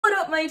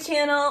my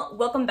channel?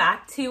 Welcome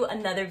back to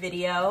another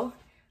video.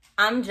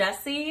 I'm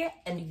Jessie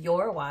and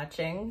you're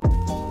watching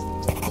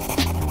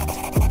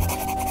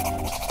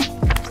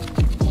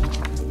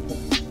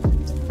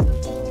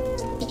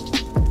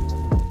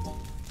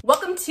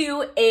Welcome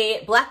to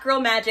a Black Girl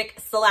Magic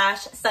 /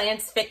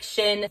 science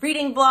fiction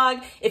reading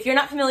vlog. If you're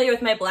not familiar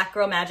with my Black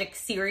Girl Magic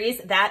series,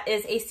 that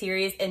is a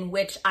series in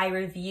which I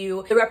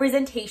review the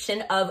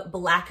representation of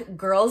Black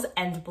girls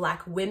and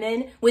Black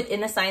women within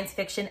the science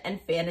fiction and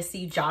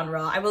fantasy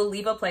genre. I will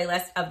leave a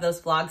playlist of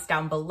those vlogs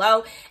down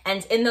below.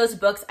 And in those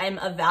books, I'm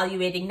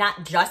evaluating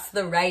not just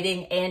the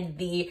writing and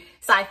the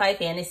sci-fi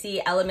fantasy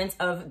elements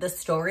of the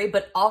story,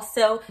 but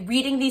also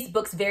reading these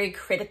books very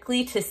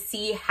critically to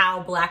see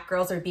how Black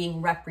girls are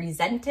being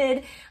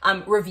represented,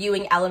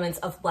 reviewing elements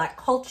of Black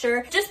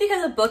culture. Just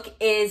because a book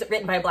is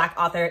written by a Black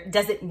author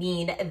doesn't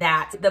mean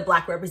that the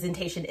Black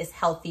representation is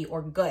healthy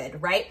or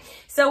good, right?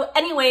 So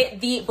anyway,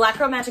 the Black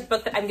Girl Magic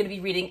book that I'm going to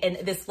be reading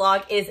in this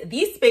vlog is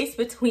The Space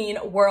Between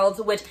Worlds,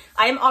 which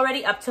I am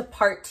already up to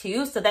part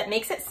 2, so that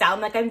makes it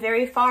sound like I'm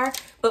very far,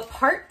 but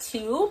part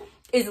 2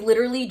 is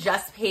literally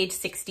just page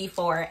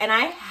 64.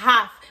 And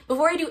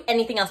before I do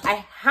anything else,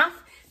 I have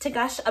to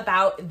gush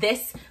about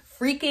this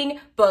freaking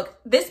book.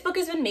 This book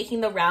has been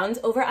making the rounds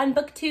over on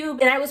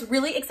BookTube, and I was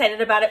really excited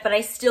about it, but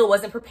I still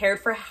wasn't prepared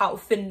for how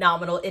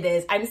phenomenal it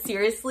is. I'm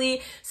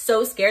seriously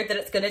so scared that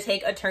it's gonna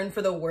take a turn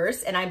for the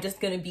worse, and I'm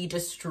just gonna be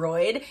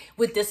destroyed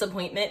with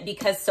disappointment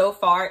because so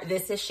far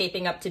this is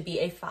shaping up to be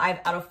a 5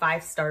 out of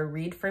 5 star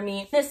read for me.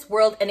 In this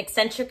world, an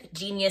eccentric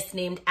genius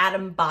named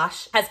Adam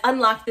Bosch has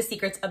unlocked the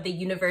secrets of the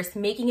universe,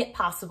 making it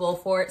possible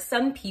for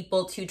some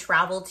people to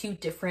travel to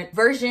different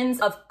versions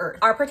of Earth.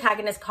 Our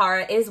protagonist,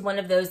 Kara, is one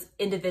of those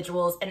individuals,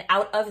 and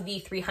out of the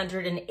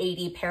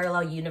 380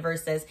 parallel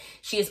universes,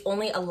 she is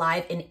only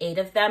alive in 8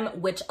 of them,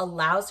 which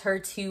allows her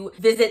to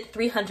visit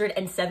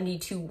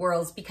 372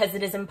 worlds because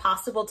it is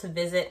impossible to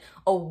visit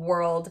a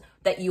world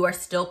that you are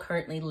still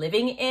currently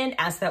living in,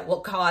 as that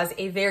will cause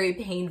a very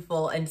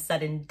painful and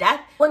sudden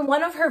death. When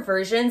one of her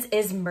versions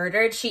is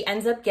murdered, she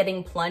ends up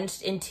getting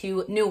plunged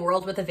into New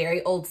World with a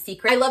very old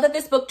secret. I love that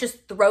this book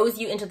just throws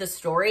you into the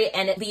story,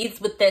 and it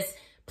leads with this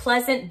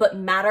pleasant but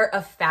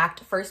matter-of-fact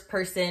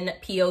first-person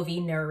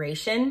POV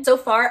narration. So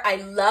far, I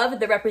love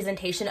the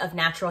representation of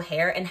natural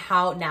hair and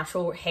how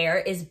natural hair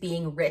is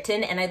being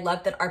written, and I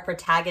love that our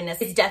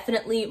protagonist is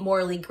definitely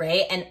morally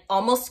gray and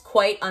almost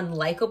quite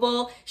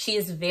unlikable. She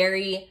is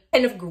very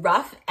kind of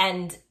gruff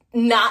and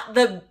not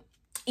the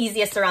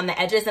easiest around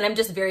the edges, and I'm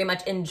just very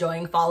much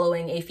enjoying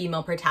following a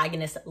female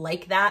protagonist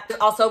like that.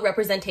 There's also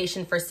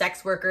representation for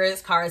sex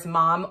workers. Kara's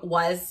mom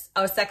was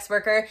a sex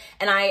worker,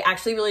 and I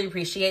actually really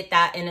appreciate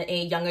that in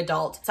a young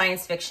adult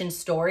science fiction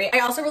story. I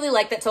also really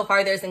like that so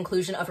far there's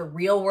inclusion of a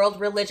real world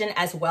religion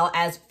as well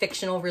as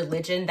fictional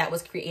religion that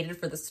was created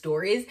for the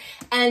stories.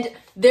 And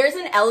there's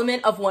an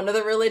element of one of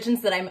the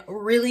religions that I'm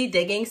really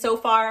digging so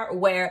far,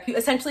 where you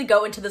essentially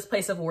go into this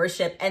place of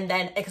worship and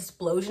then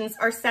explosions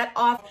are set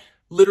off.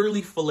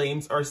 Literally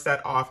flames are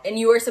set off. And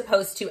you are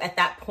supposed to, at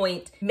that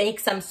point, make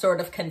some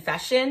sort of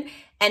confession,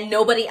 and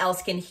nobody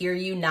else can hear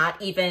you, not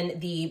even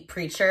the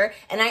preacher.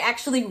 And I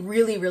actually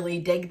really, really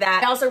dig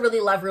that. I also really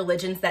love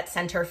religions that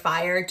center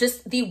fire.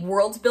 Just the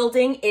world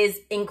building is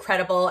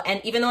incredible.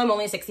 And even though I'm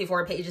only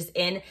 64 pages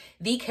in,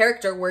 the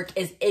character work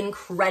is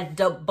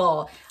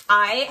incredible.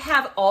 I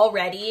have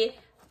already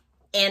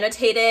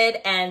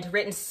annotated and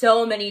written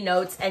so many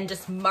notes and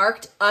just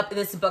marked up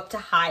this book to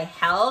high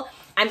hell.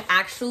 I'm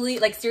actually,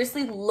 like,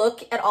 seriously,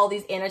 look at all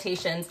these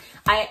annotations.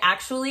 I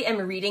actually am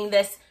reading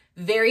this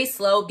very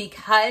slow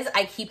because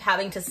I keep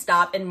having to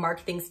stop and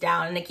mark things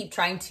down, and I keep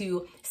trying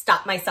to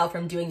stop myself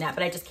from doing that,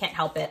 but I just can't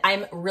help it.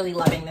 I'm really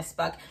loving this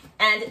book.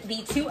 And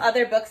the 2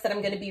 other books that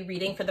I'm going to be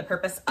reading for the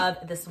purpose of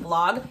this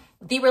vlog,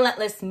 The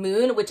Relentless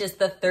Moon, which is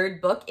the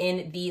 3rd book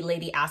in the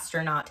Lady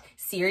Astronaut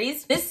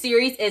series. This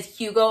series is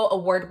Hugo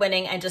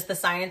award-winning, and just the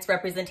science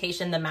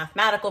representation, the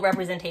mathematical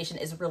representation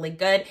is really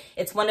good.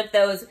 It's one of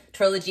those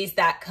trilogies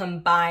that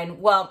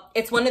combine, well,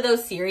 it's one of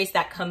those series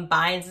that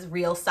combines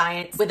real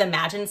science with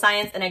imagined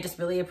science, and I just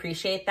really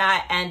appreciate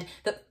that. And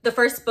the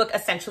first book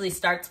essentially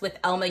starts with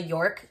Elma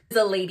York, who's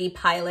a lady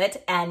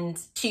pilot, and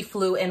she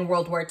flew in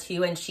World War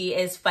II, and she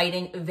is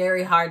fighting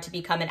very hard to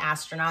become an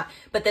astronaut.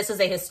 But this is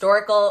a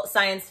historical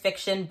science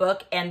fiction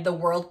book, and the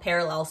world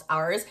parallels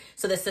ours.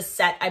 So this is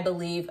set, I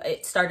believe,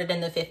 it started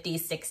in the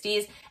 50s,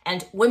 60s,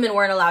 and women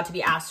weren't allowed to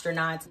be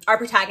astronauts. Our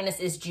protagonist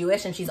is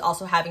Jewish, and she's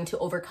also having to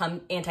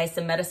overcome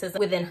anti-Semitism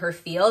within her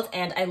field.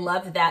 And I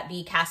love that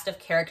the cast of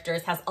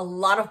characters has a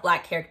lot of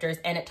Black characters,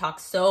 and it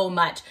talks so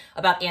much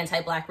about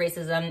anti-Black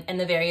racism and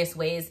the very various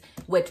ways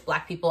which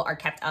Black people are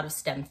kept out of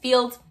STEM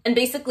fields. And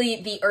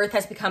basically the earth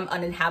has become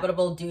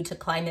uninhabitable due to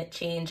climate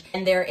change.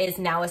 And there is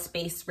now a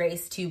space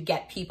race to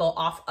get people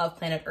off of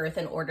planet Earth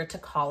in order to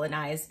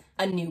colonize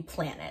a new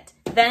planet.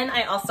 Then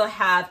I also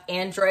have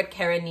Android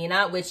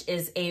Karenina, which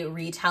is a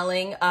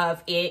retelling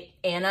of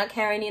Anna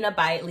Karenina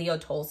by Leo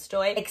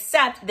Tolstoy,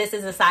 except this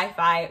is a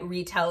sci-fi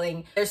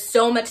retelling. There's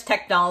so much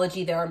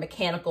technology. There are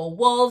mechanical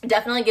wolves. It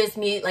definitely gives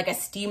me like a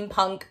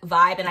steampunk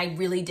vibe, and I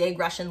really dig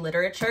Russian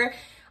literature.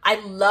 I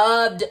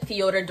loved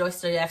Fyodor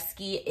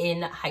Dostoevsky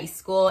in high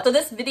school. So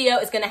this video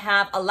is gonna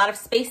have a lot of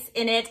space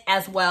in it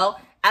as well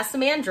as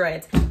some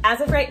androids. As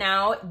of right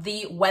now,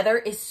 the weather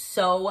is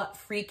so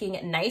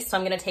freaking nice. So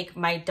I'm gonna take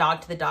my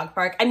dog to the dog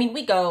park. I mean,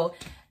 we go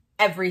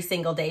every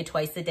single day,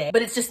 twice a day,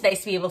 but it's just nice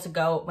to be able to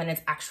go when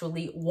it's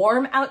actually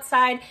warm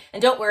outside.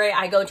 And don't worry,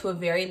 I go to a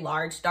very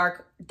large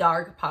dog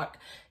park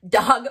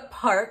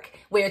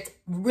where it's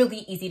really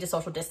easy to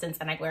social distance,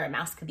 and I wear a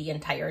mask the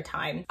entire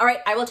time. All right,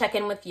 I will check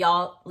in with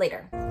y'all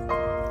later.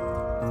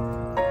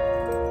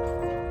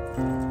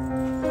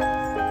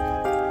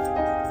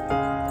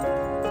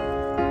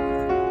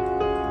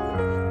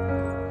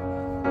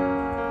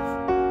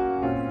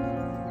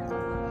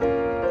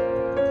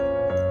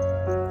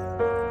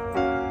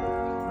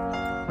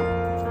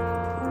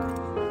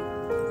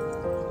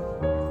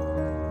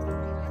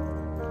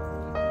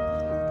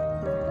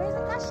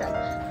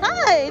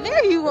 Hi,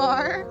 there you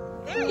are.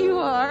 There you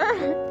are.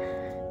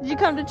 Did you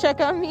come to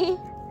check on me?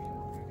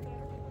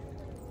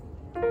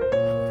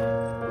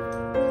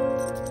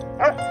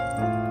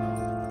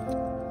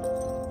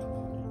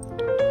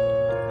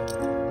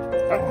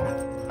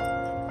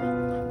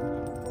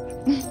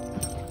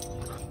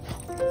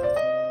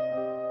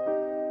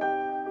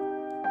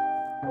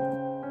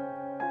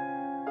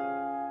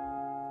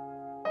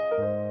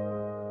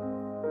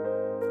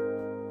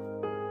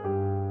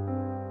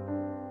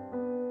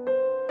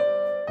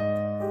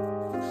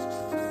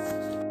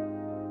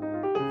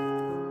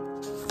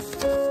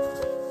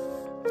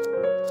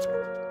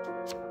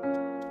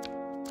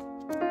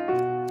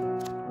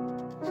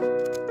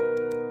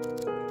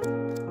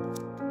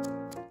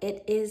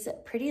 It is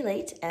pretty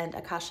late and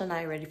Akasha and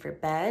I are ready for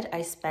bed.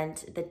 I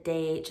spent the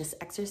day just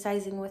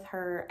exercising with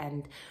her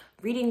and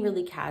reading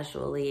really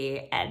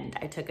casually, and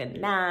I took a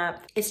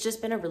nap. It's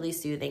just been a really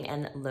soothing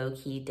and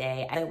low-key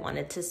day. I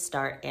wanted to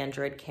start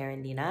Android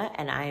Karenina,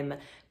 and I'm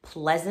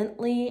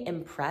pleasantly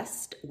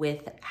impressed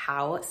with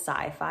how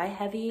sci-fi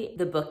heavy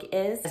the book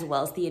is, as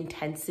well as the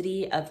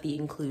intensity of the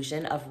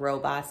inclusion of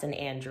robots and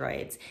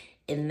androids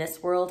in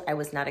this world. I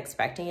was not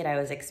expecting it. I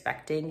was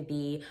expecting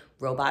the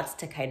robots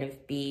to kind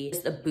of be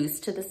just a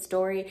boost to the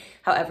story.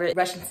 However,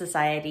 Russian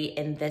society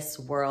in this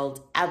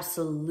world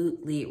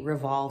absolutely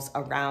revolves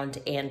around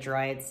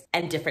androids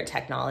and different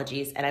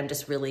technologies. And I'm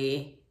just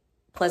really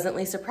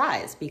pleasantly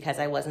surprised because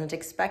I wasn't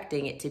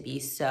expecting it to be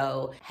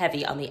so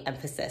heavy on the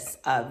emphasis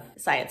of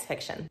science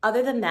fiction.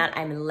 Other than that,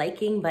 I'm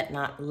liking but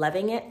not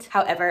loving it.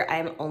 However,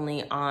 I'm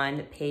only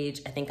on page,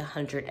 I think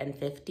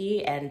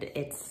 150, and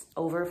it's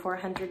over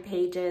 400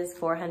 pages,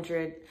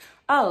 400,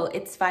 oh,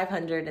 it's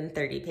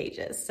 530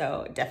 pages.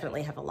 So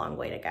definitely have a long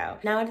way to go.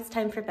 Now it is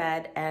time for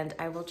bed, and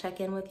I will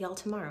check in with y'all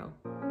tomorrow.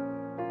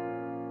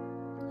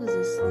 Who's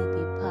a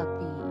sleepy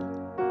puppy?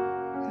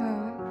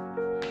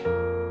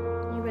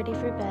 You ready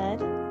for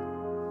bed?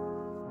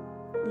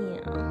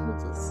 Yeah,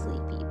 who's a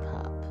sleepy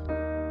pup?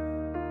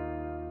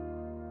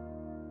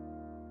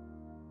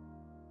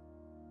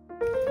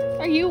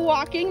 Are you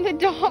walking the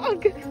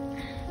dog?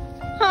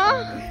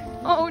 Huh?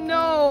 Oh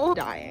no.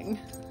 Dying.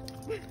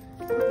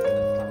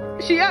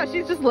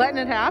 She's just letting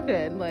it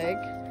happen.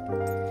 Like,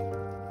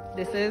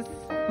 this is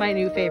my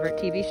new favorite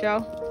TV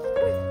show.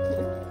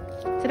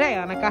 Today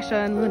on Akasha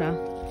and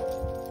Luna.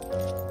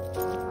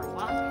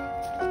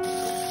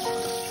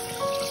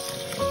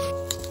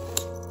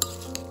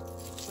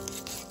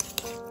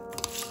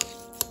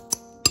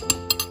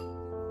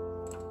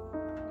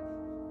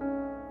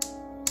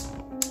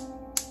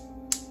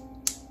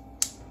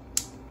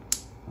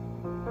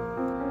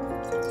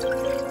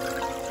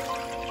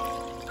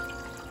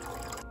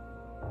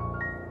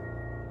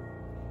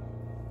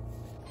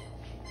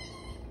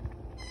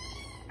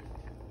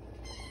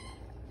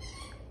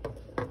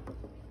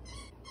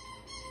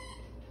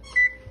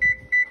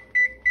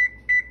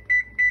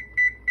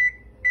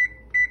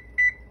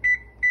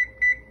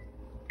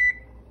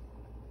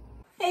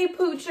 Hey,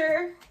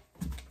 Poocher.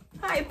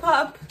 Hi,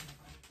 pup.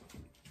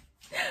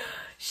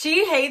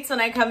 She hates when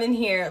I come in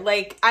here.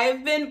 Like,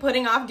 I've been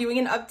putting off doing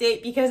an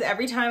update because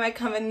every time I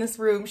come in this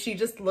room, she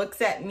just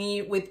looks at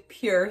me with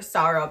pure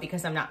sorrow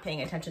because I'm not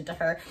paying attention to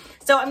her.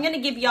 So I'm gonna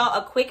give y'all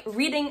a quick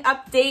reading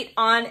update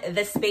on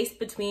The Space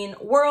Between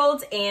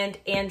Worlds and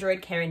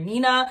Android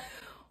Karenina.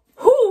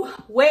 Whew,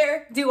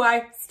 where do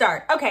I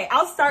start? Okay,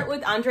 I'll start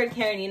with Android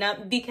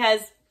Karenina because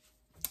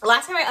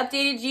last time I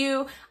updated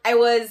you, I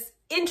was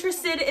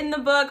interested in the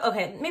book.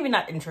 Okay, maybe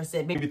not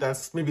interested. Maybe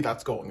that's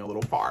going a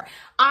little far.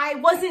 I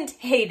wasn't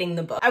hating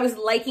the book. I was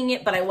liking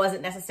it, but I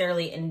wasn't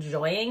necessarily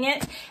enjoying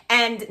it.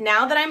 And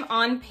now that I'm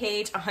on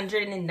page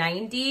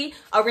 190,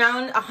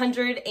 around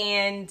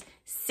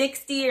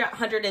 160 or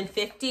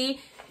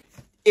 150,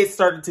 it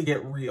started to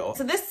get real.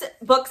 So this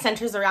book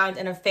centers around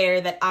an affair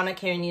that Anna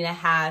Karenina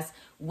has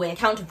with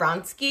Count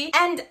Vronsky,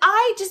 and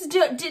I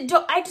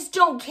just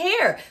don't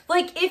care.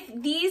 Like, if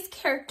these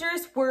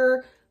characters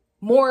were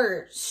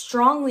more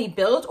strongly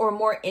built or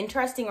more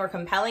interesting or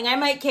compelling, I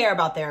might care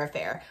about their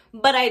affair,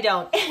 but I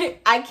don't.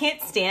 I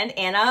can't stand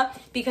Anna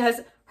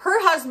because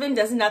her husband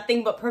does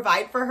nothing but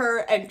provide for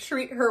her and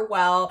treat her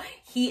well.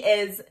 He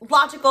is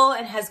logical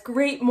and has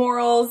great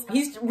morals.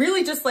 He's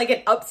really just like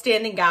an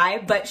upstanding guy,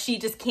 but she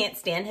just can't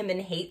stand him and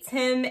hates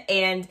him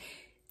and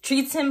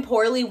treats him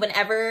poorly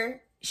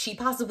whenever she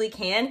possibly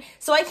can.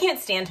 So I can't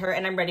stand her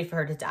and I'm ready for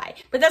her to die.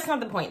 But that's not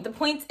the point. The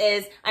point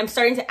is I'm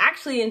starting to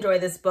actually enjoy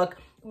this book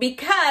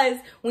because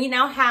we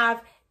now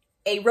have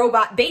a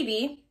robot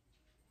baby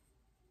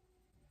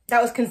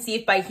that was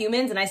conceived by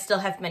humans, and I still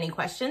have many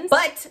questions.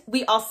 But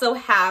we also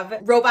have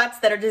robots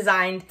that are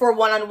designed for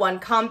one-on-one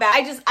combat.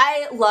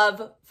 I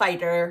love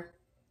fighter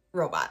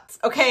robots,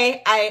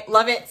 okay? I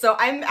love it. So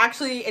I'm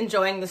actually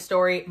enjoying the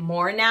story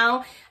more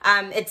now.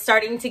 It's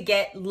starting to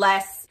get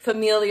less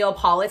familial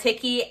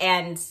politicky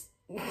and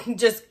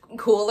just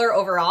cooler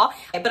overall.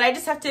 But I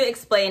just have to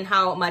explain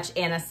how much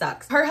Anna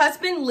sucks. Her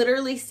husband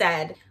literally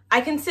said,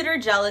 "I consider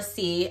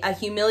jealousy a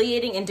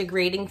humiliating and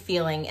degrading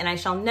feeling, and I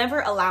shall never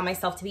allow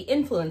myself to be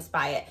influenced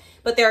by it.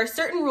 But there are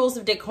certain rules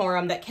of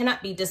decorum that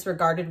cannot be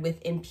disregarded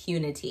with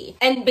impunity."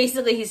 And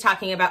basically he's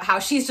talking about how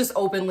she's just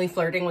openly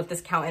flirting with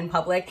this count in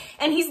public.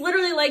 And he's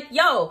literally like,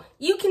 yo,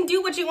 you can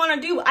do what you want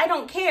to do. I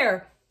don't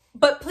care.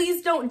 But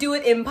please don't do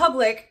it in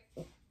public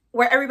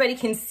where everybody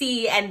can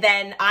see and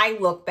then I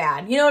look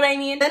bad. You know what I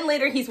mean? Then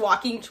later he's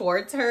walking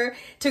towards her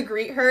to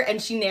greet her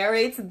and she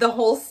narrates the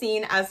whole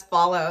scene as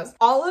follows.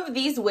 "All of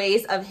these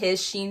ways of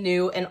his she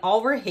knew, and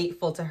all were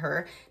hateful to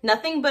her.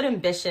 Nothing but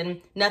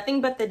ambition, nothing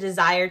but the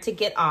desire to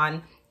get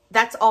on.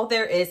 That's all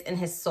there is in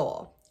his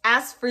soul.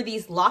 As for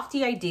these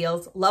lofty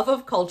ideals, love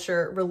of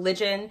culture,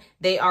 religion,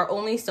 they are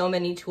only so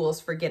many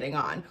tools for getting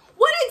on."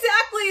 What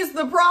exactly is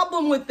the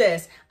problem with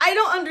this? I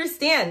don't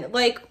understand.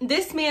 Like,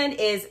 this man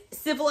is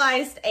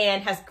civilized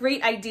and has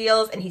great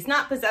ideals and he's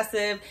not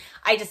possessive.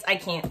 I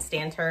can't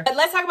stand her. But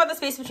let's talk about the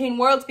space between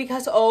worlds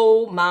because,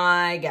 oh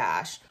my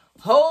gosh.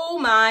 Oh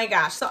my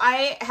gosh. So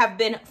I have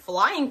been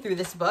flying through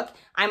this book.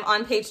 I'm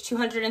on page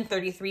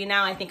 233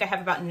 now. I think I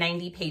have about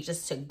 90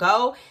 pages to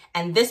go.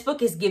 And this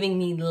book is giving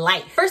me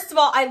life. First of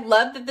all, I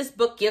love that this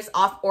book gives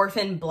off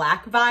Orphan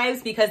Black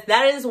vibes because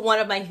that is one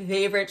of my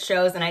favorite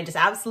shows and I just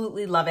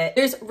absolutely love it.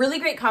 There's really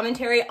great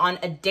commentary on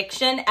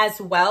addiction as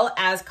well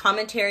as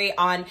commentary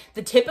on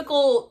the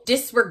typical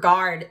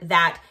disregard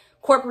that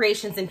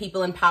corporations and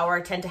people in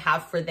power tend to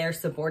have for their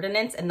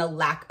subordinates and the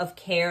lack of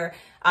care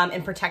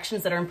and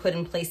protections that are put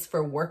in place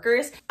for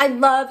workers. I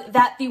love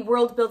that the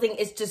world building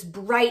is just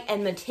bright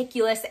and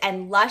meticulous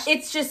and lush.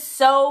 It's just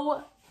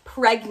so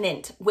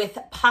pregnant with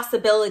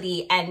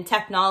possibility and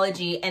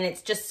technology, and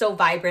it's just so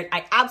vibrant.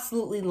 I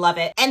absolutely love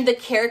it. And the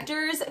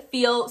characters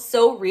feel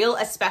so real,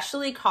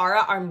 especially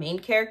Kara, our main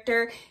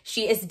character.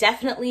 She is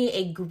definitely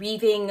a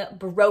grieving,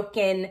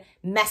 broken,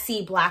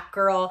 messy Black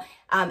girl,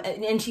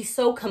 and she's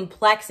so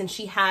complex, and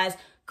she has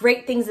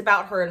great things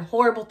about her and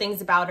horrible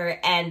things about her,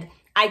 and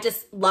I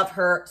just love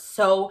her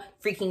so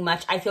freaking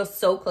much. I feel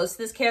so close to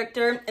this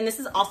character. And this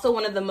is also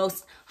one of the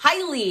most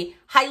highly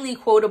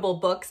quotable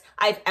books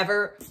I've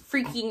ever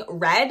freaking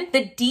read.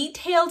 The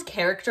detailed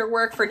character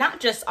work for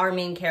not just our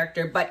main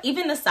character, but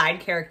even the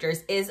side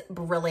characters is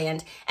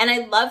brilliant. And I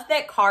love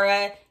that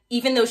Kara,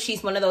 even though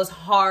she's one of those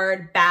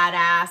hard,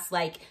 badass,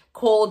 like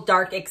cold,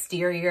 dark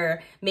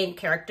exterior main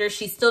characters,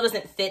 she still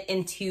doesn't fit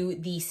into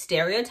the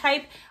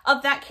stereotype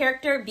of that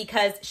character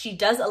because she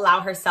does allow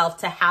herself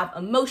to have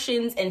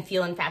emotions and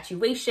feel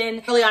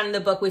infatuation. Early on in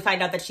the book, we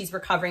find out that she's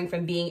recovering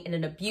from being in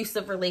an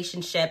abusive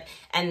relationship,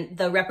 and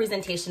the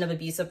representation of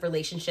abusive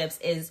relationships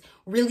is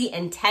really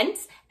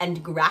intense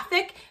and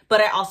graphic, but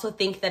I also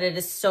think that it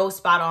is so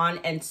spot on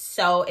and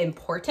so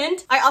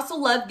important. I also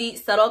love the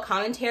subtle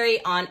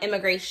commentary on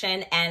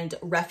immigration and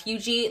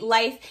refugee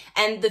life,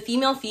 and the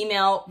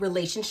female-female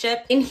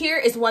relationship in here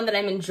is one that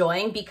I'm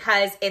enjoying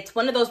because it's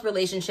one of those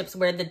relationships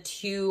where the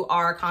two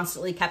are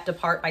constantly kept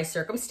apart by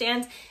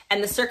circumstance,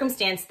 and the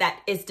circumstance that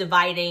is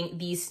dividing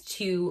these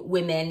two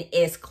women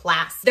is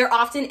class. There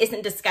often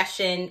isn't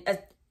discussion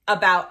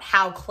about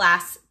how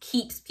class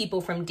keeps people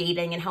from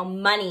dating and how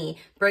money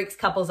breaks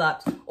couples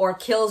up or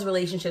kills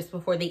relationships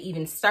before they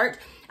even start.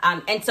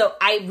 And so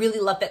I really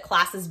love that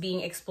class is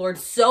being explored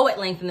so at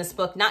length in this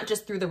book, not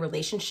just through the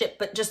relationship,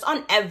 but just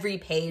on every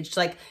page.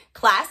 Like,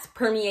 class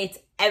permeates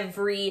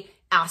every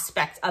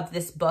aspect of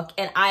this book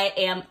and I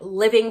am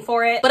living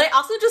for it. But I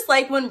also just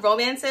like when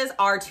romances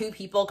are two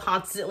people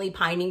constantly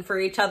pining for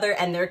each other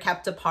and they're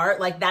kept apart.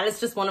 Like, that is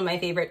just one of my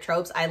favorite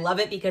tropes. I love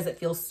it because it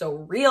feels so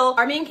real.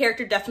 Our main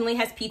character definitely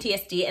has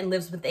PTSD and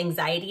lives with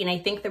anxiety, and I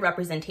think the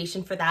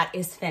representation for that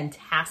is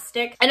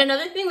fantastic. And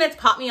another thing that's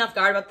caught me off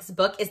guard about this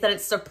book is that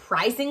it's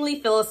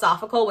surprisingly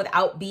philosophical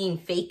without being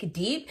fake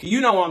deep.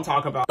 You know what I'm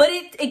talking about. But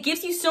it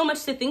gives you so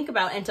much to think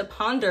about and to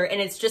ponder, and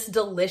it's just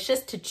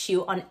delicious to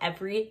chew on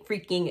every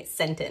freaking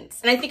sentence.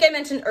 And I think I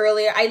mentioned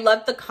earlier, I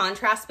love the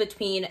contrast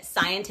between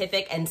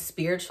scientific and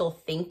spiritual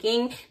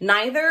thinking,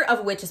 neither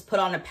of which is put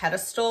on a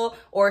pedestal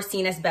or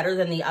seen as better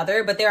than the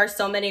other, but there are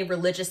so many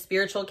religious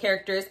spiritual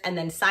characters and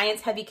then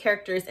science heavy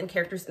characters and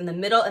characters in the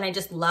middle, and I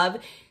just love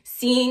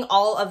seeing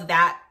all of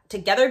that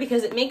together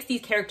because it makes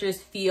these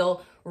characters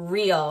feel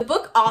real. The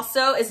book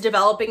also is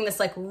developing this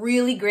like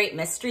really great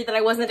mystery that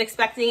I wasn't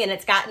expecting, and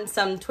it's gotten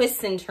some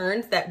twists and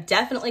turns that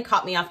definitely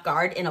caught me off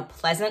guard in a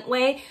pleasant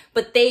way,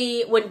 but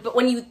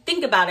when you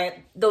think about it,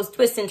 those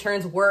twists and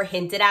turns were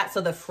hinted at, so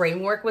the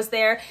framework was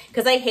there,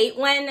 because I hate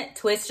when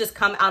twists just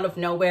come out of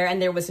nowhere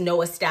and there was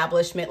no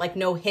establishment, like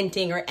no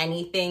hinting or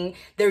anything.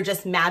 They're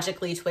just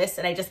magically twists,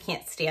 and I just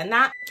can't stand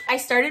that. I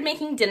started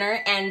making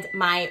dinner and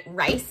my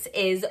rice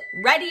is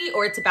ready,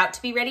 or it's about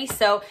to be ready,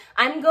 so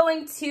I'm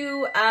going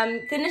to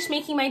finish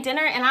making my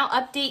dinner and I'll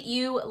update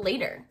you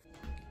later.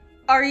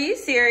 Are you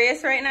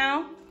serious right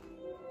now?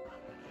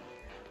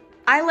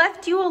 I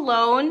left you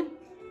alone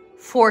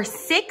for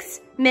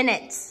 6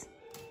 minutes.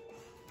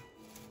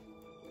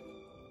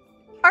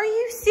 Are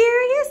you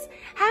serious?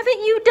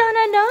 Haven't you done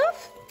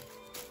enough?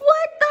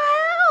 What the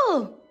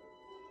hell?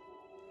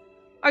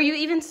 Are you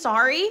even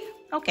sorry?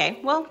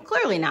 Okay, well,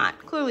 clearly not.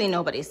 Clearly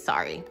nobody's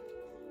sorry.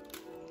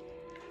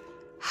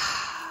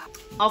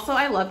 Also,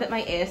 I love that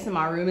my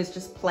ASMR room is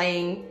just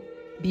playing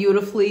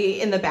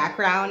beautifully in the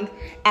background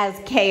as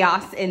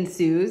chaos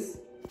ensues.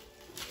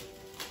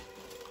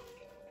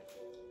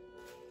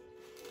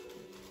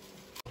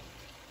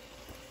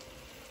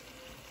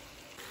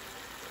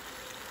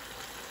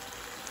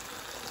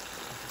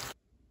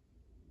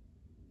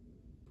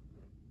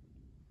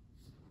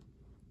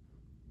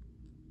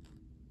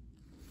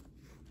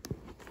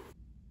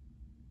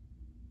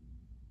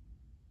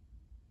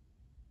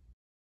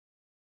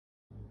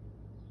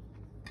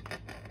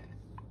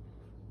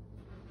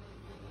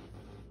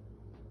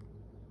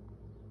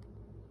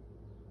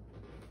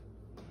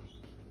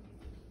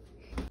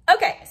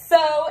 Okay, so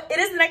it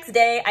is the next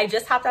day. I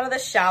just hopped out of the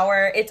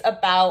shower. It's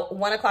about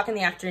 1 o'clock in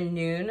the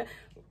afternoon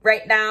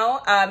right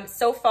now.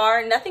 So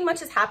far, nothing much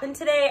has happened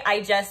today.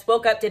 I just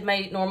woke up, did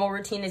my normal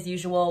routine as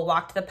usual,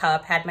 walked the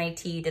pup, had my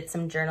tea, did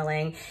some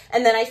journaling,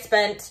 and then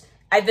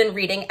I've been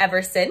reading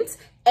ever since.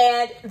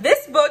 And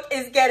this book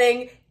is it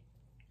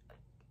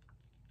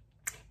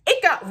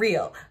got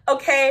real,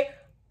 okay?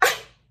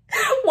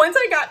 Once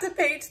I got to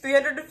page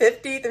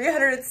 350,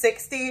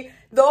 360,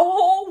 the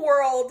whole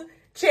world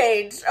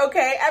changed,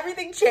 okay?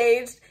 Everything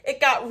changed.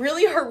 It got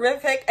really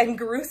horrific and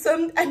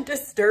gruesome and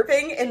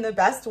disturbing in the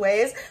best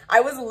ways. I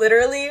was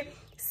literally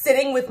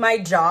sitting with my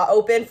jaw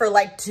open for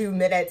like 2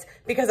 minutes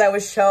because I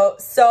was so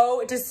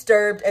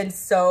disturbed and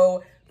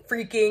so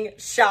freaking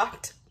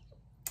shocked.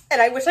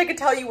 And I wish I could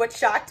tell you what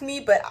shocked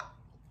me, but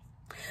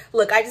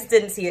look, I just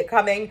didn't see it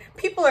coming.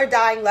 People are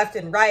dying left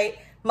and right.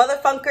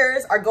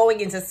 Motherfuckers are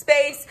going into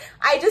space.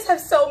 I just have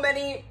so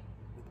many...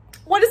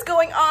 What is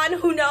going on?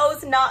 Who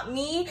knows? Not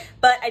me.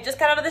 But I just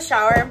got out of the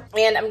shower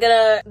and I'm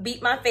gonna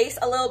beat my face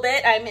a little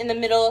bit. I'm in the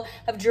middle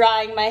of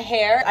drying my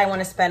hair. I want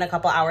to spend a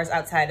couple hours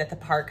outside at the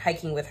park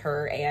hiking with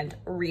her and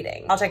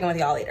reading. I'll check in with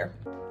y'all later.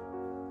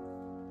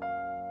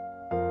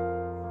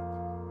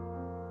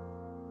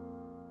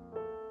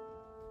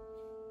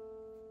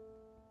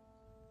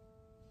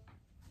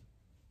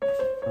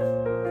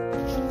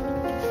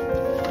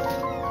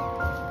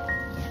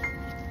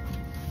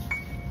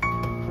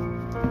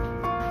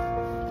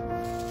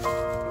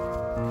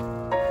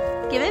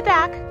 Give it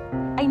back.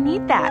 I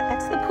need that.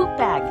 That's the poop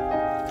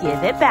bag.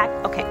 Give it back.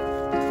 Okay.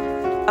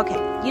 Okay.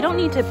 You don't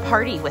need to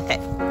party with it.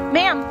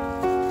 Ma'am.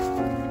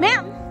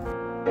 Ma'am.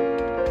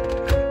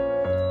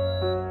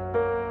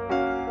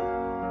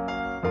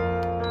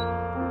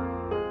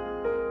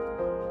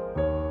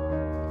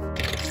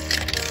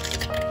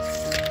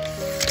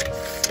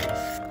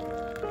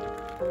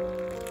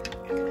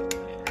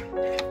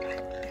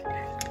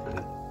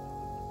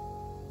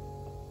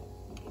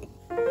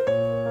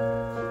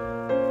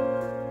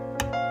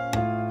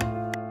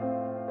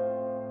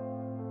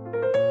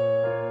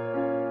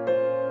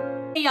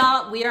 Hey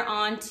y'all, we are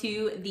on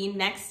to the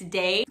next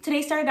day.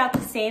 Today started out the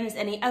same as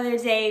any other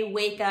day.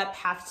 Wake up,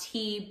 have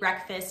tea,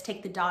 breakfast,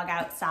 take the dog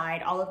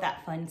outside, all of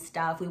that fun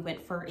stuff. We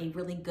went for a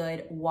really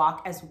good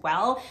walk as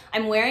well.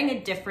 I'm wearing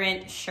a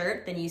different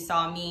shirt than you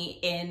saw me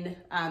in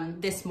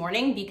this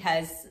morning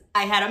because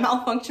I had a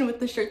malfunction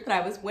with the shirt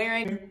that I was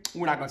wearing.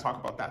 We're not gonna talk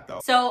about that though.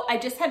 So I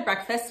just had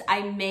breakfast.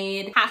 I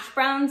made hash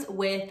browns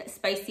with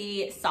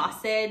spicy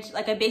sausage.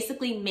 Like I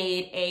basically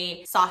made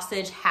a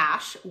sausage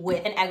hash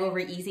with an egg over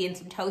easy and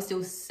some toast. It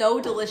was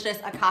so delicious.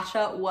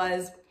 Akasha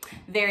was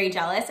Very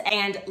jealous.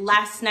 And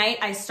last night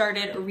I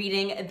started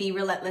reading The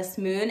Relentless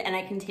Moon and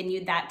I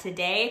continued that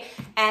today.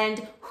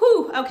 And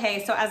whew,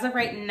 okay, so as of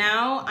right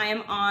now, I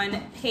am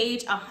on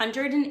page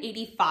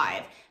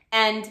 185.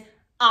 And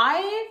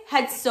I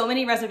had so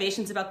many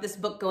reservations about this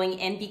book going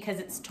in because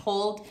it's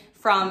told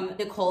from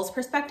Nicole's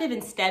perspective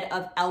instead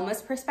of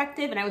Elma's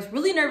perspective. And I was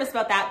really nervous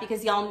about that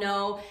because y'all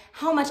know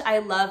how much I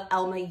love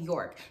Elma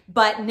York.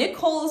 But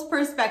Nicole's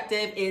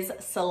perspective is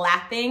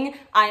slapping.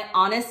 I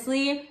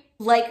honestly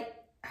like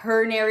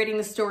her narrating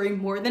the story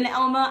more than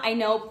Elma. I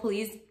know,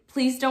 please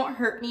don't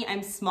hurt me,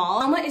 I'm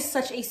small. Elma is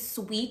such a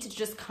sweet,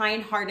 just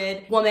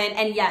kind-hearted woman.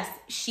 And yes,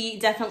 she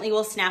definitely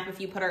will snap if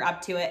you put her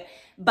up to it.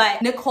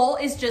 But Nicole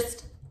is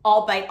just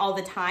all bite all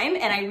the time,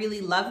 and I really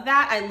love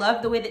that. I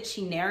love the way that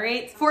she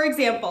narrates. For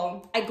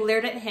example, I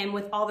glared at him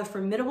with all the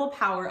formidable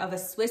power of a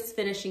Swiss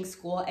finishing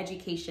school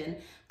education,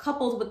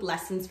 coupled with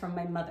lessons from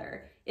my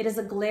mother. It is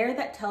a glare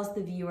that tells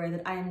the viewer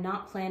that I am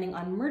not planning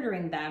on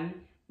murdering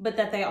them, but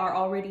that they are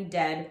already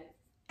dead,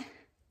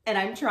 and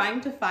I'm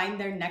trying to find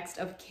their next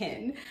of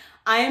kin.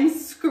 I am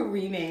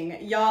screaming.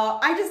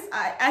 Y'all,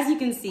 as you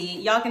can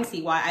see, y'all can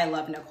see why I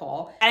love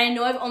Nicole. And I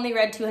know I've only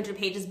read 200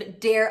 pages, but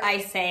dare I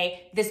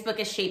say, this book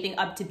is shaping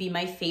up to be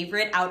my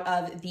favorite out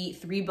of the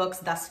 3 books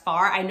thus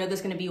far. I know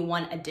there's gonna be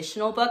 1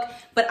 additional book,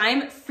 but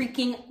I'm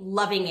freaking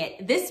loving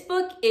it. This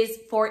book is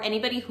for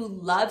anybody who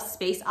loves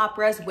space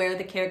operas where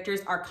the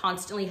characters are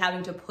constantly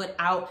having to put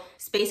out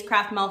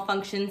spacecraft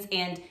malfunctions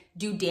and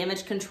do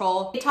damage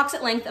control. It talks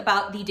at length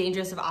about the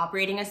dangers of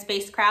operating a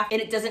spacecraft,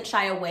 and it doesn't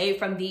shy away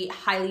from the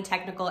highly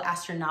technical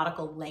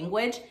astronautical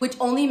language, which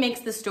only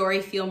makes the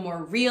story feel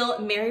more real.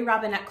 Mary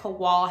Robinette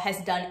Kowal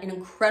has done an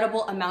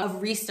incredible amount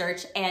of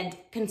research and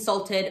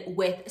consulted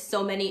with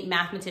so many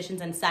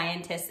mathematicians and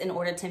scientists in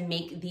order to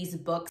make these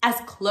books as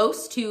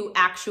close to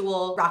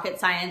actual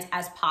rocket science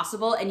as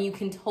possible, and you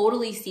can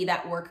totally see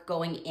that work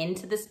going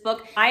into this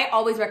book. I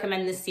always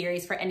recommend this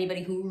series for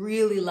anybody who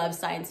really loves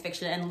science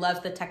fiction and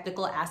loves the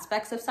technical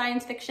aspects of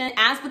science fiction.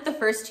 As with the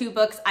first 2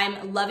 books,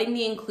 I'm loving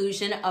the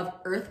inclusion of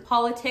Earth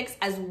politics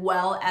as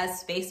well as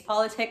space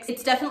politics.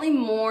 It's definitely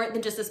more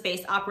than just a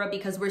space opera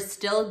because we're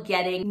still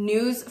getting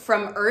news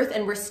from Earth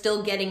and we're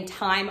still getting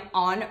time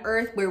on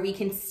Earth where we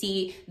can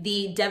see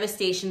the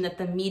devastation that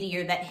the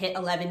meteor that hit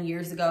 11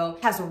 years ago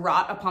has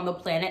wrought upon the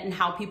planet and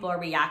how people are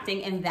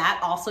reacting, and that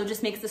also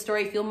just makes the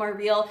story feel more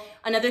real.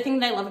 Another thing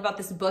that I love about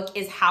this book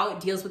is how it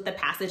deals with the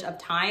passage of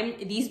time.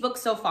 These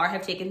books so far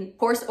have taken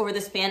course over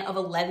the span of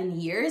 11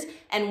 years,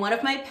 and one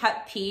of my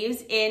pet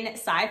peeves in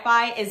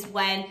sci-fi is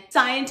when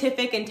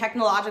scientific and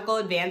technological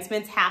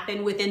advancements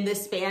happen within the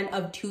span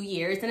of 2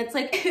 years, and it's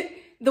like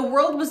the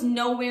world was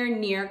nowhere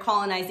near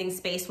colonizing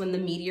space when the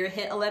meteor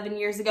hit 11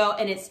 years ago,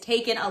 and it's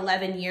taken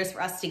 11 years for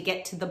us to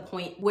get to the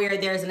point where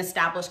there's an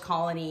established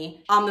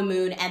colony on the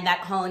moon and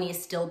that colony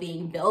is still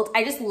being built.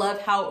 I just love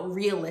how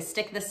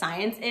realistic the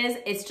science is.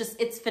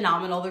 It's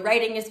phenomenal. The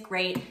writing is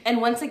great.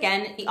 And once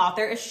again, the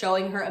author is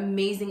showing her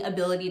amazing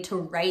ability to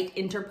write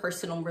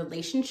interpersonal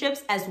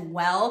relationships as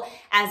well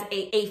as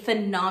a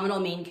phenomenal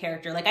main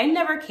character. Like, I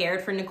never cared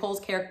for Nicole's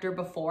character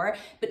before,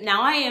 but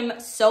now I am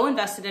so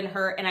invested in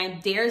her, and I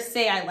dare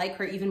say I like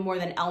her even more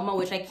than Elma,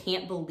 which I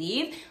can't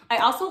believe. I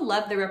also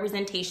love the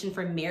representation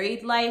for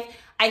married life.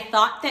 I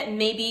thought that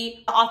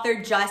maybe the author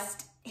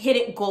just hit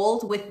it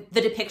gold with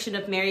the depiction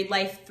of married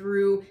life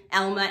through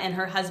Elma and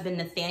her husband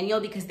Nathaniel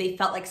because they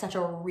felt like such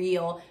a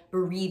real,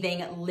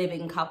 breathing,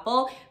 living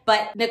couple.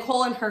 But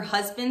Nicole and her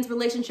husband's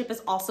relationship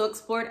is also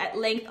explored at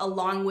length,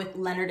 along with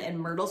Leonard and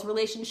Myrtle's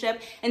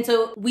relationship. And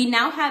so we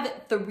now have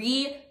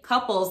 3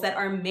 couples that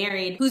are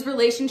married whose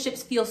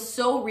relationships feel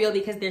so real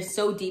because they're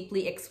so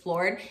deeply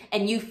explored,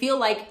 and you feel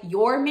like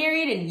you're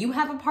married and you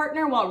have a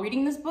partner while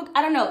reading this book.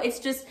 I don't know,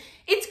 it's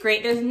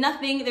great. There's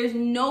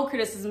no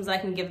criticisms I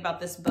can give about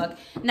this book.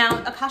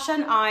 Now, Akasha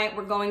and I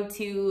were going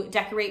to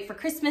decorate for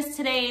Christmas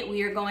today.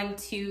 We are going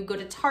to go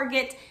to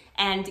Target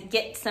and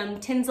get some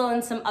tinsel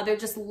and some other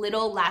just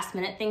little last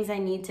minute things I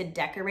need to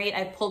decorate.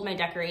 I pulled my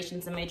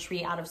decorations and my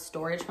tree out of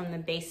storage from the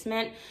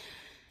basement,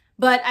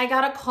 but I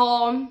got a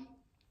call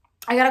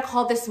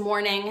this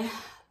morning,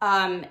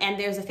 and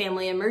there's a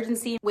family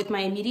emergency with my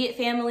immediate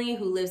family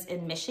who lives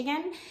in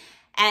Michigan.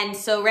 And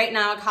so right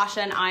now,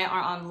 Akasha and I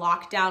are on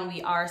lockdown.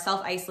 We are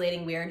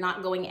self-isolating. We are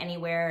not going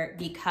anywhere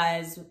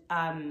because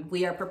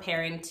we are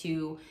preparing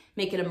to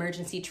make an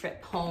emergency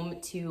trip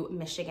home to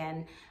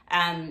Michigan.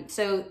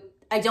 So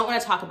I don't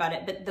want to talk about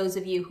it, but those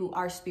of you who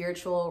are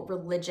spiritual,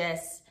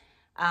 religious,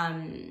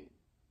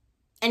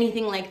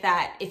 anything like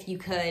that, if you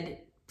could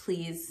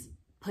please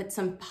put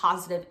some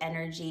positive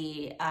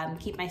energy,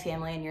 keep my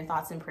family in your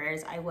thoughts and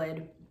prayers, I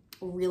would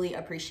really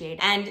appreciate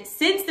it. And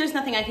since there's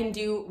nothing I can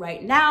do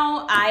right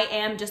now, I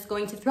am just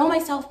going to throw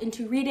myself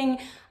into reading.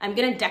 I'm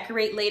gonna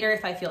decorate later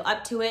if I feel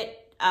up to it.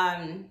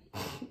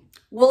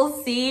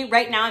 We'll see.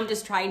 Right now, I'm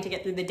just trying to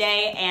get through the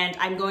day, and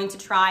I'm going to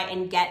try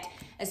and get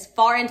as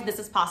far into this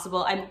as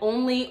possible. I'm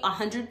only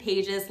 100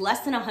 pages,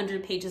 less than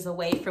 100 pages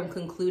away from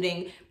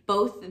concluding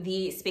both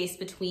The Space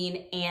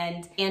Between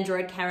and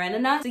Android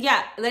Karenina. So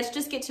yeah, let's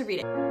just get to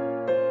reading.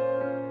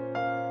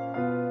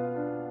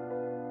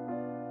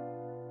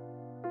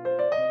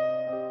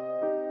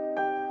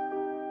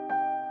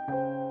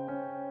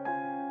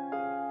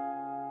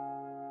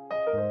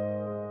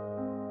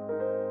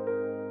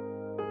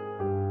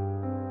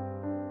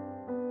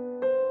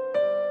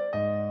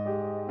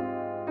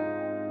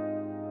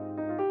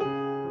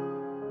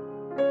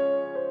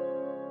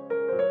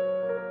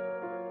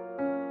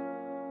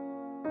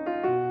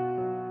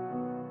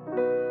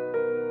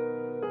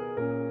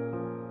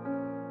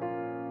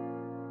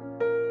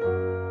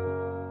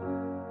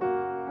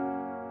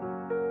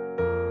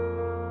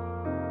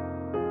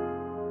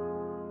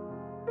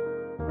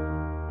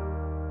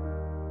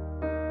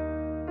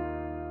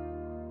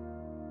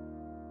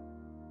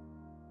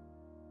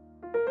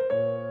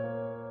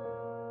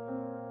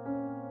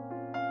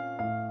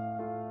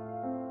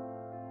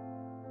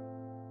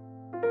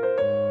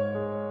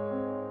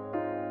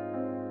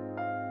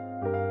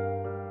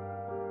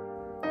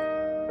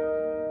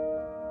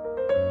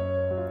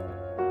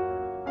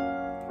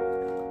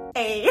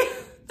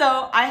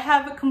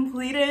 have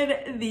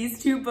completed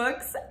these 2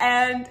 books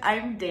and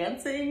I'm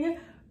dancing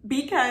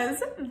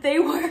because they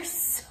were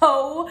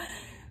so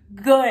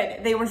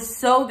good. They were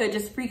so good,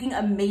 just freaking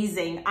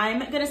amazing.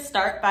 I'm gonna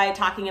start by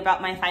talking about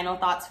my final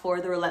thoughts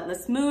for The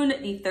Relentless Moon,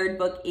 the 3rd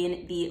book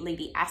in the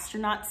Lady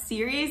Astronaut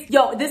series.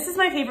 Yo, this is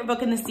my favorite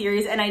book in the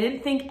series, and I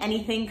didn't think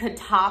anything could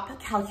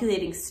top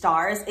Calculating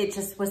Stars. It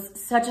just was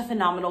such a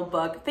phenomenal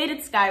book.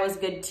 Faded Sky was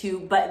good too,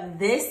 but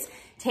this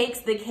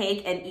takes the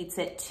cake and eats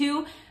it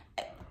too.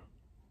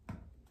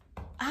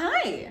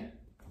 Hi.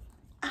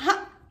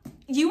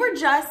 You were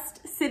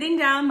just sitting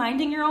down,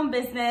 minding your own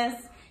business,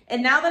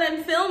 and now that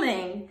I'm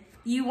filming,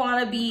 you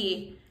want to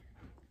be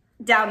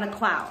down to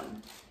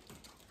clown.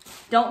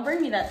 Don't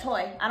bring me that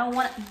toy. I don't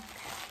want it.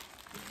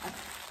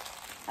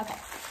 Okay.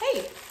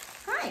 Hey,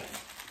 hi.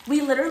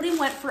 We literally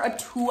went for a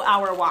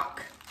 2-hour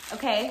walk,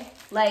 okay?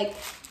 Like,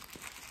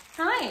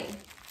 hi.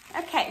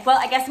 Okay, well,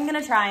 I guess I'm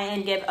gonna try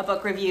and give a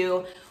book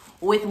review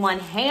with one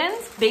hand.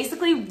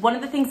 Basically, one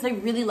of the things that I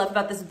really love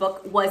about this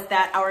book was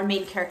that our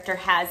main character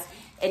has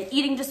an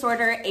eating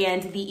disorder,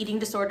 and the eating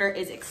disorder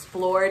is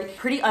explored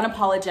pretty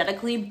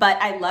unapologetically, but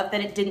I love that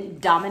it didn't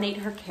dominate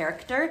her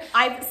character.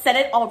 I've said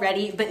it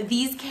already, but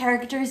these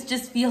characters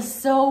just feel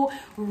so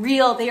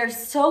real. They are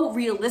so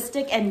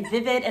realistic and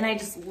vivid, and I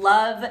just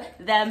love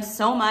them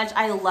so much.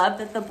 I love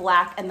that the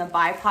Black and the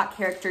BIPOC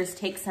characters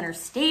take center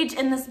stage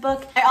in this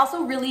book. I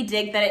also really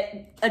dig that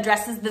it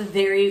addresses the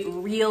very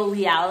real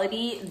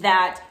reality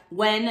that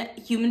when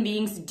human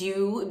beings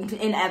do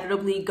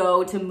inevitably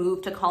go to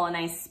move to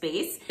colonize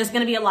space, there's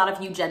gonna be a lot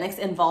of eugenics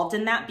involved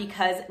in that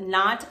because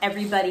not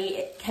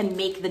everybody can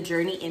make the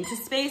journey into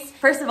space.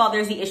 First of all,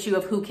 there's the issue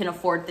of who can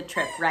afford the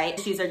trip, right?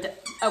 Issues are,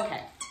 okay.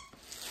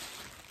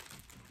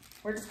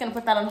 We're just gonna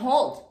put that on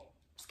hold.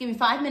 Just give me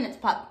 5 minutes,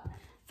 pup.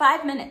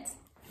 5 minutes.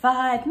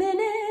 5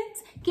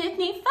 minutes, give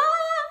me 5.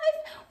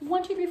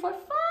 1, 2, 3, 4, 5.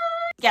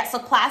 Yeah, so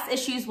class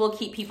issues will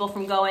keep people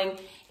from going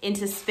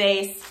into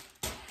space.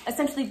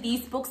 Essentially,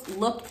 these books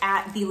look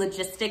at the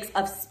logistics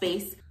of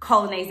space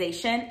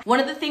colonization.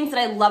 One of the things that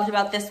I loved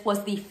about this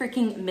was the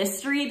freaking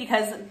mystery,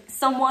 because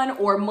someone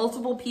or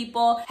multiple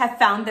people have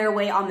found their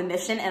way on the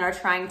mission and are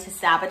trying to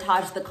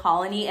sabotage the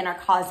colony and are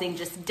causing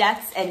just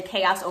deaths and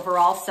chaos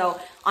overall. So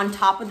on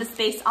top of the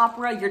space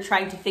opera, you're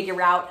trying to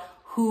figure out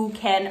who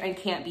can and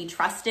can't be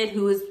trusted,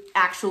 who is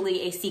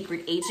actually a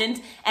secret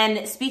agent.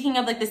 And speaking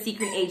of like the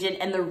secret agent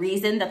and the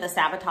reason that the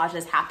sabotage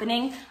is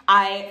happening,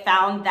 I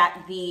found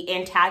that the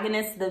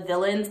antagonists, the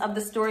villains of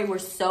the story were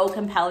so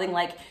compelling.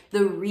 Like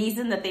the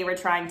reason that they were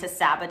trying to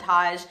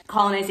sabotage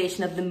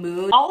colonization of the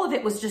moon, all of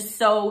it was just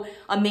so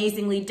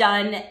amazingly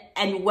done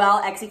and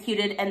well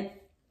executed.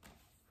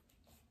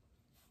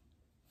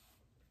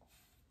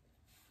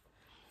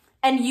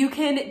 And you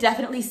can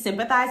definitely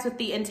sympathize with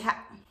the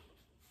antagonists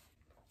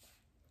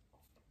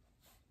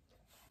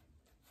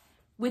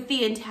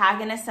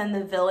and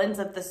the villains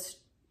of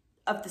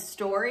the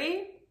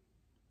story.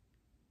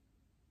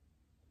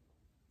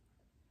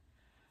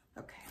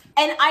 Okay.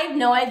 And I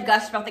know I've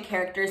gushed about the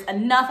characters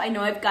enough. I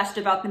know I've gushed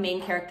about the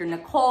main character,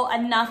 Nicole,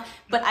 enough,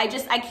 but I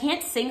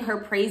can't sing her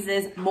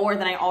praises more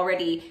than I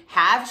already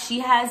have. She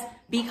has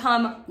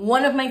become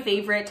one of my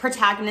favorite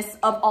protagonists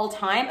of all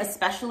time,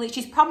 especially,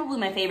 she's probably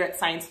my favorite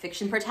science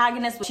fiction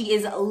protagonist. She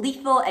is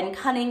lethal and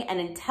cunning and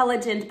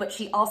intelligent, but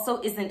she also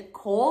isn't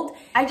cold.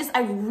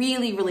 I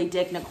really, really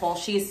dig Nicole.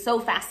 She is so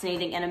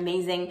fascinating and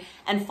amazing,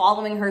 and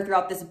following her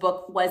throughout this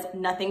book was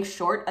nothing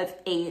short of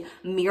a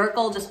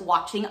miracle, just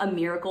watching a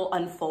miracle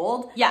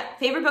unfold. Yeah,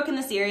 favorite book in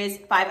the series,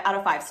 5 out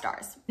of 5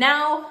 stars.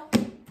 Now,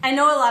 I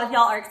know a lot of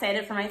y'all are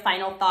excited for my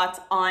final thoughts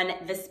on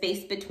The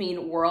Space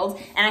Between Worlds,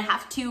 and I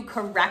have to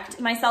correct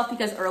myself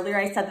because earlier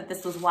I said that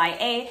this was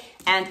YA,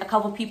 and a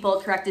couple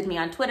people corrected me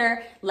on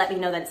Twitter, let me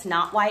know that it's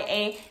not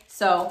YA,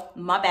 so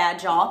my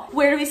bad, y'all.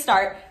 Where do we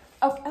start?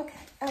 Okay.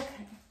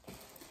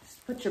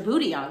 Just put your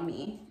booty on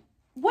me.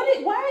 Why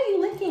are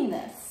you licking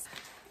this?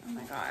 Oh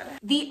my God.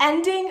 The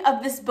ending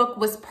of this book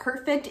was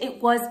perfect.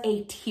 It was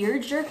a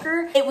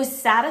tearjerker. It was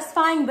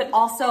satisfying, but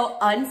also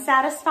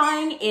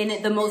unsatisfying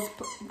in the most,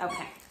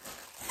 okay.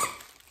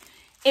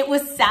 It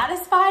was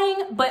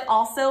satisfying, but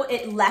also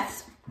it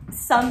left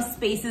some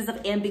spaces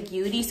of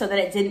ambiguity so that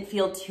it didn't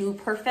feel too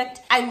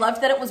perfect. I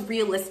loved that it was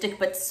realistic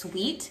but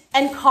sweet.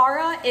 And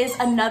Kara is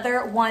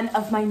another one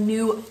of my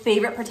new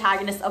favorite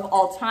protagonists of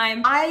all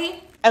time.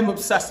 I'm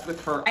obsessed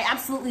with her. I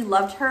absolutely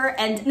loved her,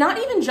 and not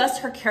even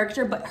just her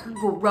character, but her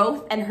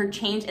growth and her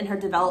change and her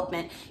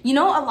development. You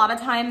know, a lot of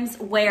times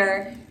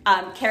where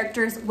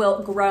characters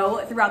will grow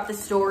throughout the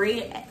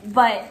story,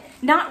 but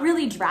not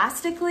really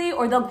drastically,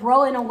 or they'll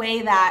grow in a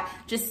way that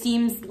just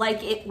seems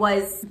like it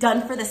was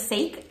done for the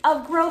sake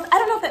of growth. I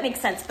don't know if that makes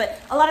sense, but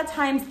a lot of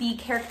times the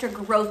character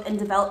growth and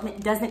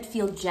development doesn't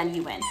feel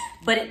genuine,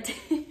 but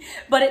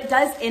it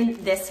does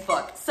in this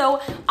book. So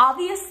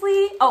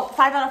obviously, 5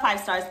 out of 5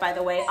 stars, by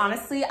the way.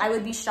 Honestly, I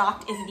would be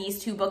shocked if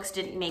these 2 books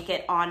didn't make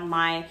it on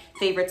my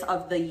favorites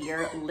of the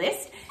year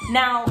list.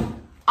 Now,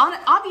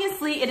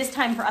 Obviously, it is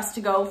time for us to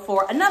go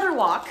for another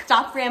walk.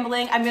 Stop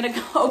rambling. I'm gonna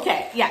go,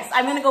 okay, yes,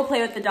 I'm gonna go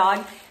play with the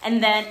dog.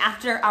 And then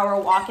after our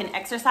walk and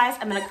exercise,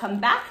 I'm gonna come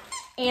back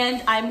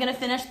and I'm gonna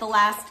finish the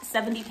last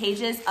 70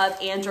 pages of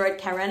Android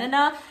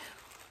Karenina,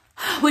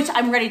 which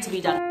I'm ready to be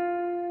done.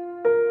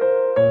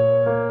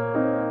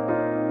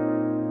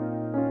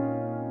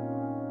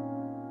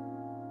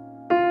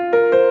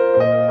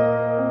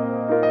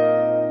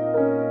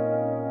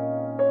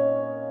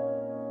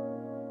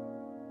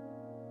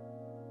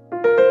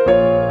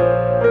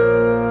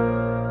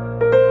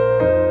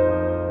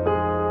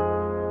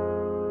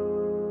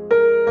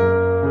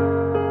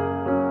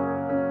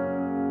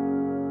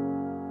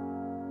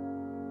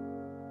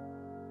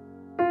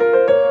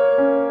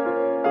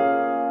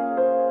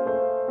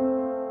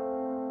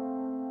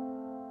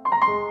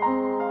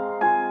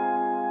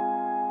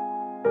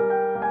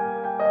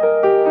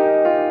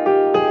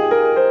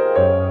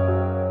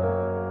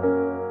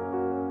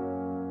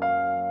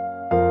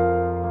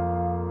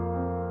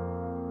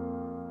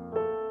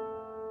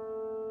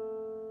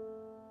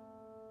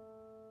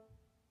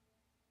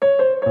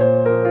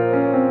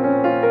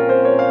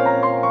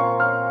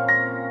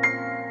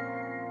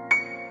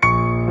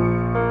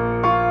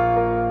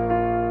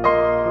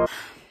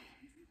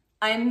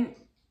 I'm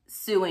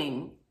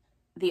suing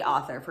the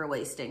author for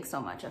wasting so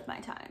much of my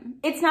time.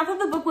 It's not that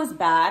the book was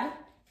bad,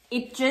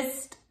 it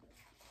just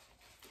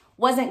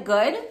wasn't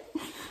good.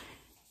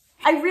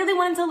 I really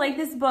wanted to like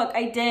this book.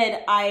 I did.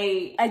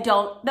 I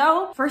don't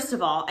though. First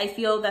of all, I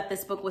feel that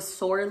this book was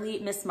sorely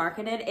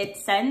mismarketed. It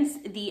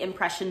sends the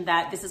impression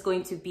that this is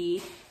going to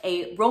be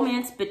a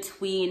romance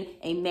between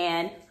a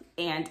man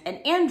and an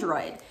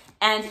android.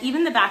 And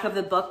even the back of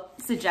the book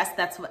suggests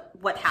that's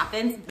what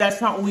happens.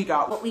 That's not what we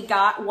got. What we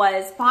got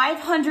was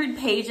 500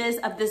 pages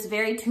of this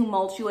very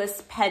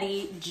tumultuous,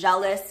 petty,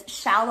 jealous,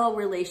 shallow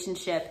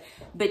relationship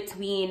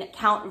between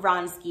Count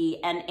Vronsky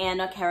and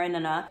Anna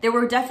Karenina. There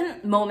were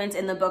definite moments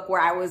in the book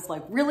where I was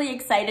like really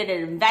excited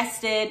and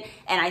invested,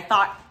 and I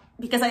thought,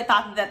 because I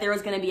thought that there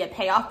was gonna be a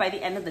payoff by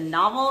the end of the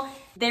novel,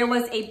 there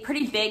was a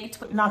pretty big...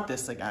 Not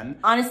this again.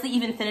 Honestly,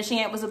 even finishing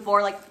it was a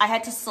bore. Like, I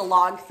had to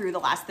slog through the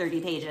last 30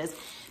 pages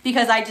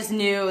because I just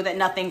knew that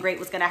nothing great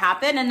was gonna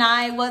happen, and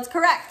I was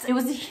correct. It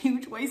was a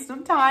huge waste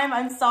of time.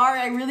 I'm sorry,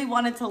 I really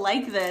wanted to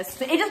like this,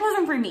 but it just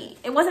wasn't for me.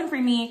 It wasn't for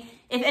me.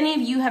 If any of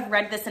you have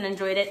read this and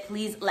enjoyed it,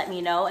 please let me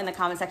know in the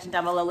comment section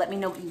down below. Let me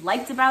know what you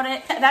liked about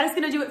it. That is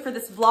gonna do it for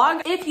this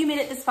vlog. If you made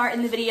it this far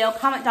in the video,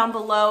 comment down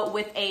below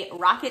with a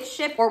rocket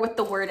ship or with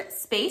the word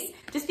space,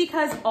 just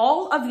because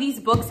all of these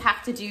books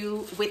have to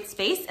do with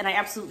space, and I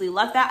absolutely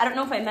love that. I don't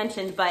know if I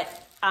mentioned, but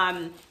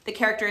the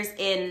characters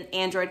in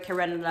Android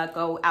Karenina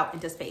go out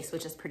into space,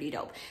 which is pretty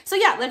dope. So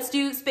yeah, let's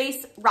do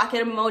space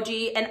rocket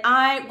emoji, and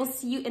I will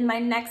see you in my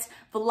next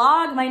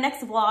vlog. My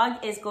next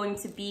vlog is going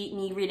to be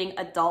me reading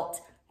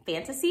adult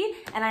fantasy,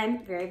 and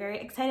I'm very, very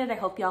excited. I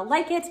hope y'all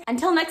like it.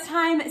 Until next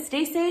time,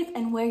 stay safe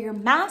and wear your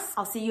mask.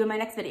 I'll see you in my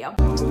next video.